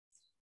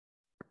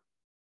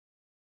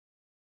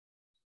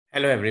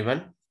Hello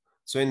everyone.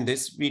 So in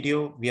this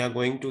video, we are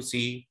going to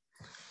see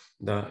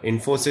the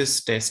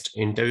Infosys test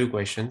interview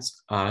questions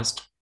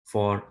asked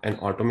for an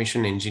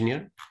automation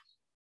engineer.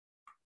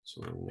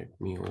 So let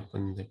me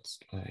open that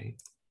slide.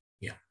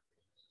 Yeah.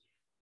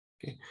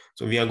 Okay.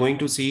 So we are going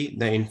to see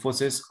the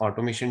Infosys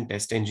automation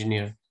test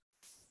engineer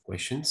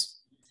questions.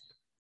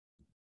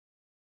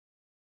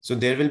 So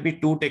there will be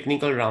two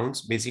technical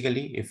rounds,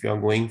 basically, if you are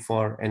going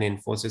for an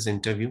Infosys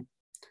interview.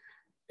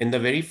 In the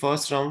very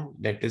first round,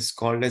 that is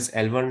called as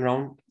L1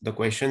 round, the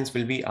questions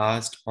will be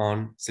asked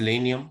on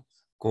Selenium,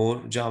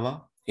 Core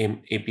Java,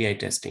 API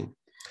testing.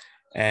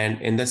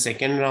 And in the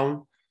second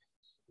round,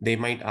 they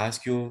might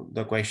ask you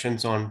the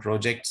questions on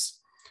projects,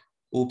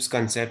 OOPS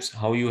concepts,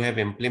 how you have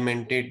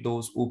implemented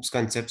those OOPS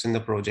concepts in the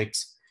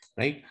projects,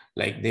 right?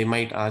 Like they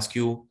might ask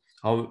you,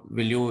 how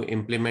will you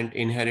implement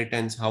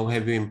inheritance? How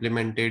have you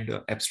implemented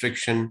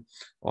abstraction?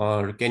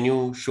 Or can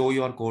you show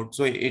your code?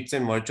 So it's a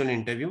virtual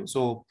interview.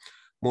 So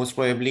most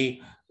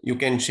probably you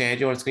can share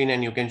your screen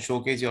and you can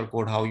showcase your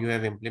code, how you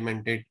have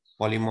implemented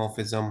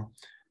polymorphism,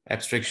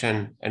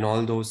 abstraction, and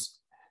all those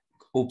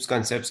OOPS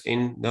concepts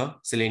in the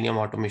Selenium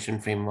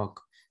automation framework.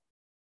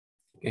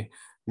 Okay.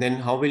 Then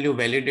how will you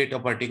validate a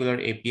particular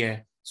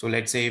API? So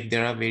let's say if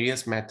there are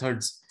various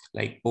methods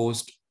like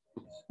post,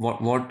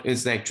 what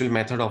is the actual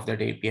method of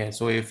that API?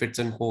 So if it's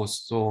in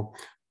post, so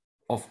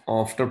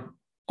after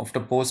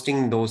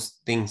posting those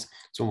things,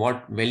 so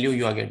what value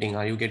you are getting?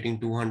 Are you getting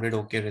 200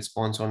 okay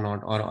response or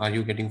not? Or are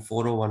you getting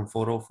 401,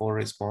 404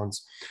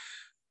 response?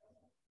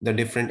 The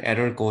different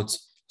error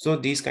codes. So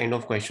these kind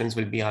of questions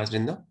will be asked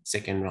in the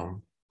second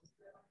round.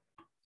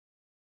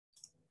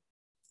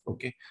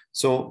 Okay,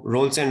 so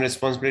roles and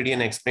responsibility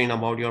and explain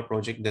about your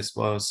project. This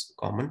was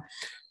common.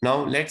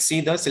 Now let's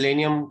see the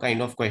Selenium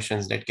kind of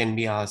questions that can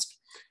be asked.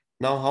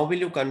 Now, how will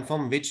you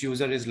confirm which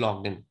user is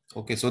logged in?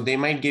 Okay, so they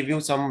might give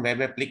you some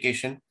web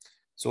application.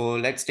 So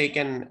let's take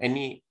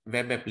any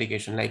web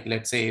application, like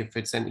let's say if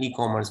it's an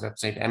e-commerce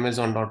website,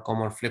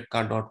 Amazon.com or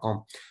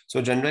Flipkart.com.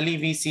 So generally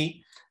we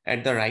see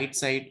at the right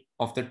side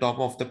of the top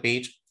of the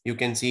page, you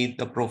can see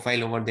the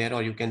profile over there,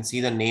 or you can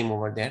see the name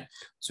over there.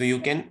 So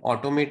you can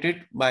automate it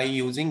by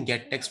using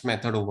get text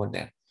method over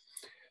there.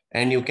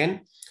 And you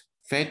can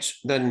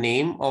fetch the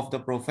name of the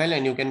profile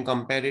and you can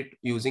compare it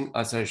using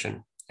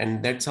assertion.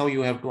 And that's how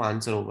you have to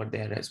answer over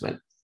there as well.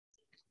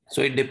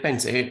 So it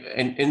depends.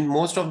 In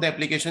most of the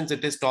applications,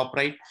 it is top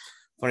right.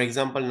 For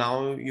example,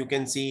 now you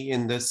can see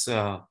in this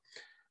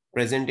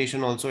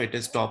presentation also, it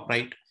is top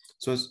right.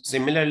 So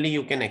similarly,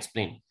 you can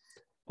explain.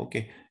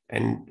 Okay.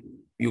 And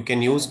you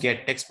can use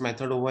get text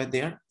method over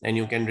there and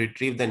you can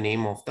retrieve the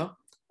name of the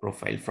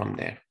profile from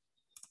there.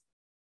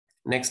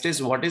 Next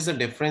is, what is the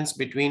difference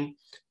between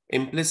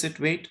implicit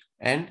wait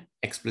and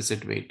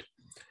explicit wait?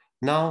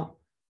 Now,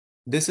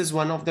 this is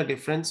one of the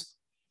difference.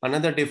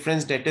 Another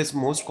difference that is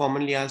most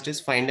commonly asked is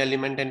find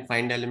element and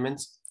find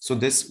elements. So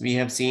this we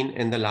have seen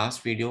in the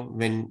last video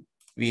when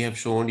we have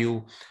shown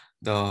you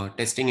the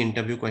testing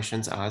interview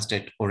questions asked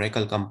at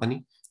Oracle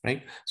company,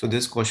 right? So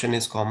this question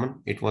is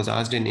common. It was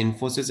asked in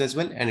Infosys as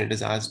well, and it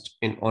is asked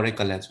in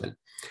Oracle as well.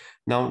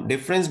 Now,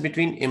 difference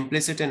between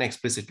implicit and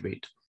explicit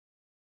wait.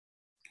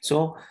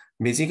 So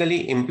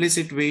basically,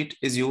 implicit wait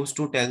is used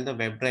to tell the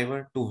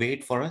WebDriver to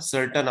wait for a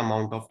certain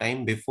amount of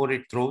time before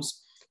it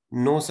throws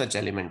no such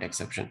element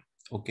exception.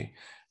 Okay.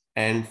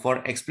 And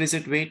for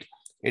explicit wait,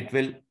 it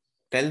will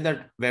tell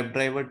the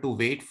WebDriver to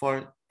wait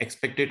for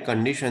expected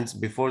conditions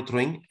before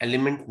throwing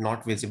element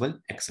not visible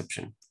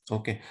exception.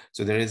 Okay.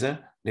 So there is a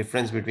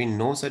difference between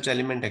no such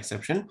element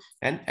exception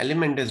and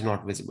element is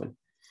not visible.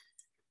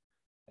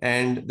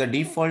 And the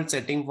default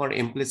setting for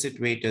implicit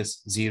wait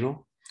is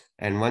 0.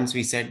 And once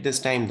we set this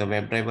time, the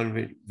WebDriver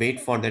will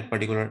wait for that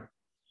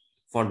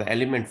for the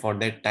element for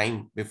that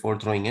time before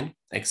throwing an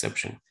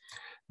exception.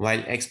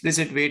 While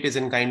explicit wait is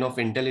in kind of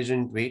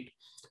intelligent wait,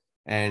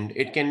 and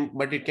it can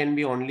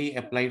be only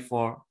applied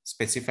for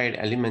specified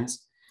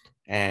elements,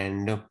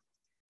 and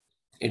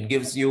it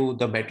gives you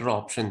the better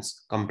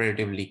options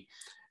comparatively.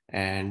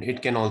 And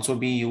it can also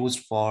be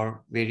used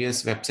for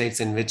various websites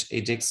in which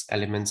Ajax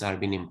elements are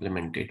being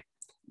implemented.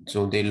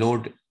 So they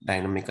load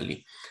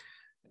dynamically.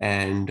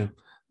 And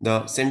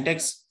the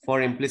syntax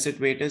for implicit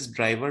wait is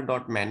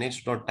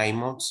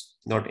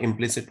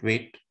driver.manage.timeouts.implicit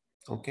wait.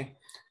 Okay.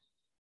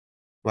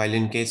 While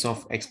in case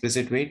of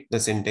explicit wait, the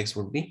syntax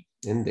would be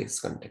in this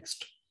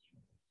context.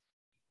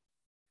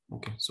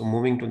 Okay. So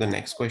moving to the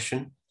next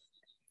question.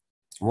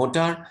 What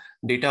are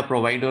data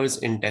providers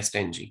in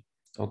TestNG?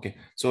 Okay.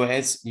 So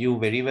as you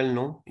very well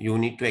know, you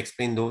need to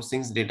explain those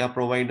things. Data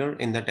provider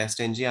in the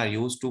TestNG are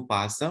used to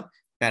pass the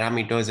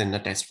parameters in the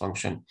test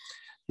function.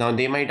 Now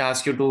they might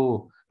ask you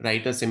to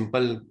write a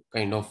simple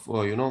kind of,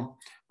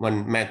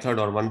 one method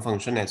or one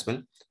function as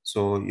well.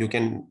 So you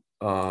can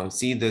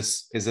see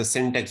this is a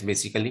syntax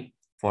basically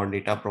for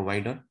data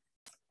provider.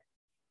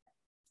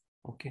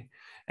 Okay.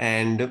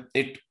 And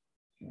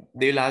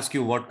they'll ask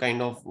you what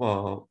kind of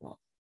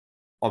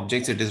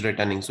objects it is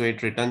returning. So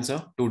it returns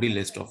a 2D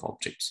list of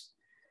objects.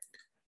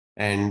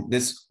 And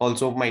this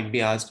also might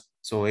be asked,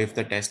 So if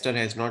the tester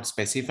has not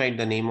specified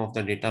the name of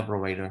the data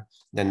provider,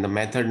 then the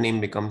method name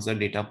becomes the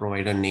data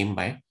provider name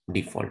by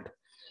default.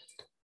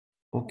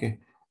 Okay,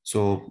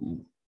 so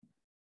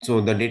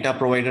the data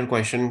provider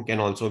question can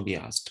also be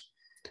asked.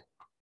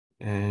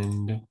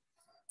 And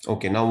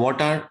okay, now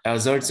what are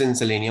asserts in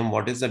Selenium?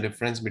 What is the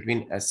difference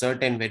between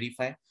assert and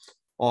verify?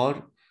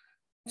 Or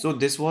so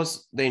this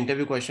was the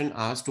interview question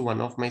asked to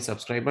one of my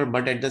subscriber,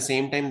 but at the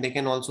same time, they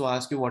can also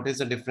ask you what is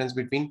the difference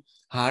between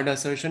hard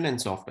assertion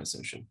and soft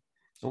assertion.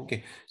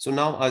 Okay, so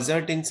now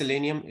assert in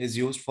Selenium is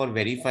used for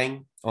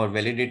verifying or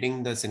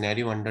validating the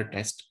scenario under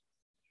test.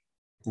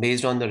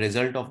 Based on the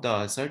result of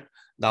the assert,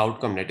 the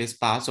outcome, that is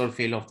pass or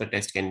fail of the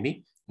test, can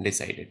be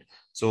decided.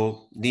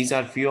 So these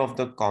are few of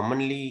the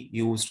commonly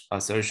used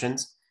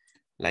assertions,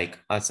 like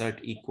assert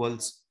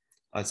equals,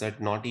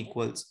 assert not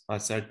equals,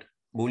 assert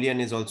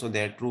boolean is also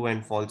there, true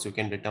and false you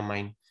can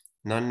determine,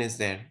 none is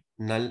there,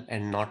 null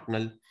and not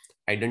null,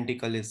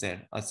 identical is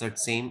there, assert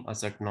same,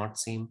 assert not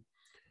same.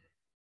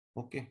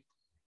 Okay,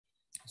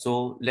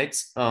 so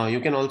let's you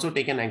can also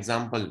take an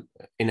example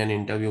in an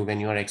interview when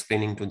you are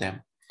explaining to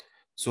them.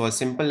 So a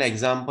simple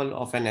example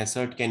of an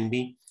assert can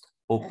be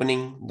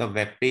opening the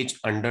web page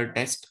under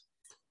test,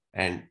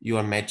 and you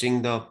are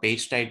matching the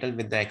page title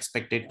with the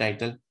expected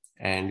title,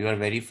 and you are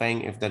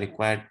verifying if the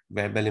required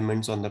web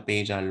elements on the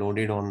page are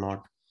loaded or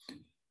not.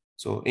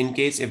 So in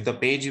case if the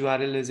page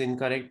URL is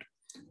incorrect,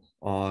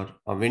 or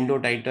a window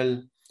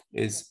title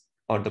is,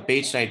 or the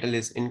page title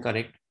is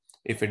incorrect,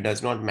 if it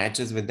does not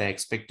matches with the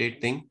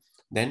expected thing,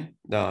 then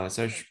the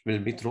search will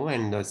be through,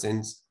 and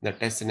since the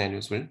test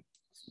scenarios will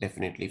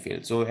definitely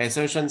fail. So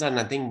assertions are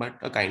nothing but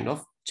a kind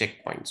of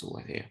checkpoints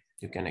over here.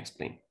 You can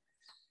explain.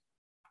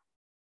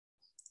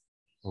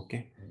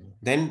 Okay.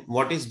 Then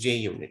what is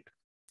JUnit?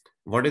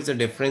 What is the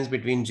difference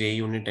between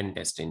JUnit and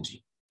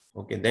TestNG?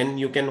 Okay. Then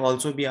you can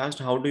also be asked,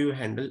 how do you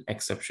handle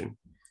exception?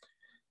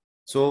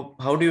 So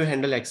how do you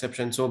handle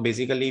exception? So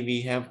basically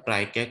we have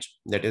try catch.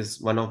 That is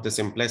one of the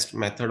simplest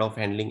method of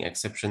handling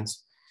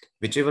exceptions.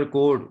 Whichever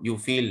code you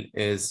feel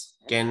is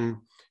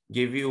can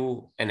give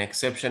you an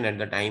exception at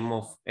the time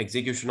of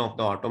execution of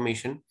the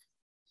automation.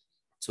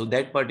 So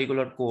that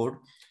particular code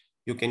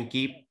you can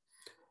keep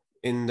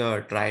in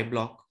the try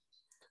block.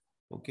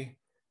 Okay.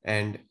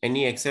 And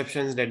any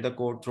exceptions that the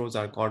code throws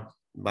are caught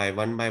by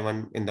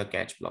one in the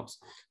catch blocks.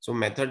 So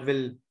method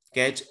will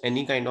catch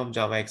any kind of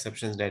Java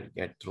exceptions that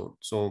get thrown.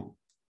 So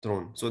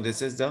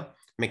this is the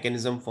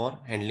mechanism for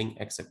handling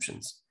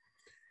exceptions.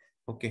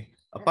 Okay.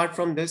 Apart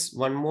from this,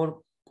 one more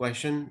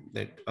question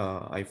that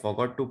I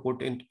forgot to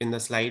put in the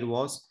slide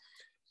was,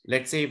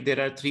 let's say if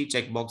there are 3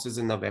 checkboxes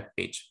in the web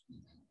page,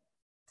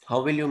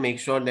 how will you make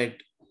sure that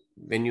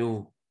when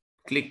you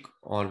click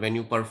or when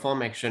you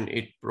perform action,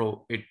 it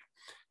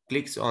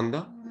clicks on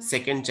the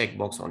second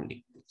checkbox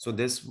only? So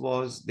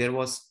there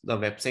was the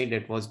website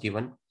that was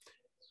given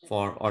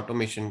for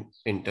automation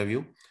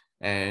interview,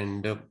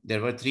 and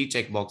there were 3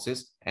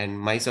 checkboxes, and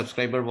my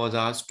subscriber was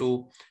asked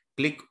to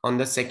click on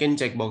the second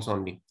checkbox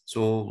only.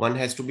 So one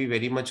has to be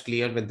very much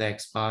clear with the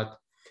XPath,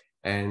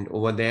 and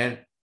over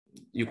there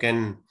you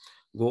can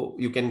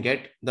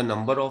get the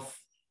number of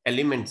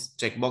elements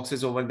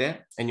checkboxes over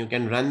there, and you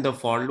can run the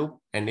for loop,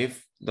 and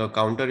if the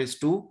counter is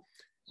 2,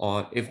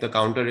 or if the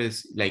counter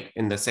is like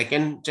in the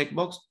second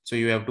checkbox, so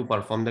you have to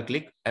perform the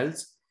click,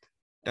 else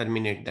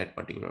terminate that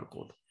particular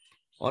code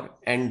or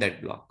end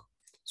that block.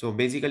 So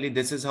basically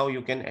this is how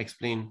you can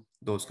explain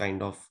those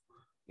kind of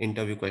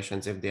interview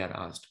questions if they are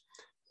asked.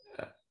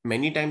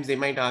 Many times they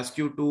might ask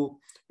you to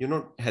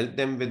help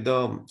them with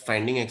the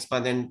finding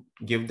XPath and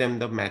give them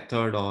the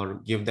method,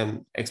 or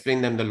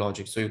explain them the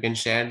logic. So you can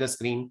share the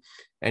screen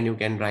and you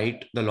can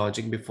write the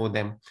logic before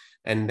them,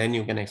 and then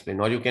you can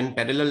explain, or you can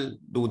parallel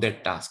do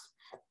that task,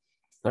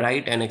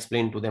 write and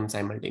explain to them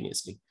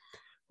simultaneously.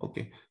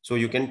 Okay, so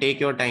you can take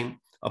your time.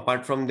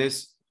 Apart from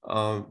this,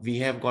 we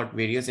have got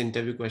various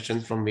interview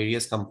questions from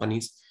various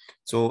companies.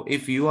 So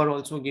if you are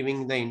also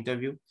giving the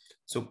interview,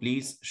 so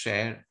please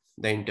share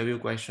the interview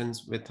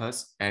questions with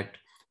us at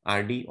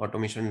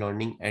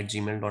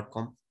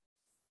rdautomationlearning@gmail.com.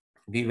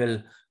 We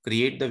will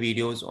create the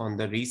videos on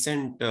the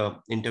recent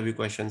interview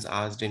questions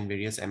asked in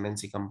various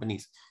MNC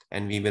companies,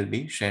 and we will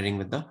be sharing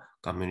with the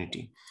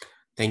community.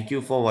 Thank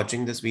you for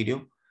watching this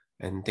video,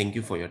 and thank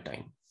you for your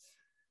time.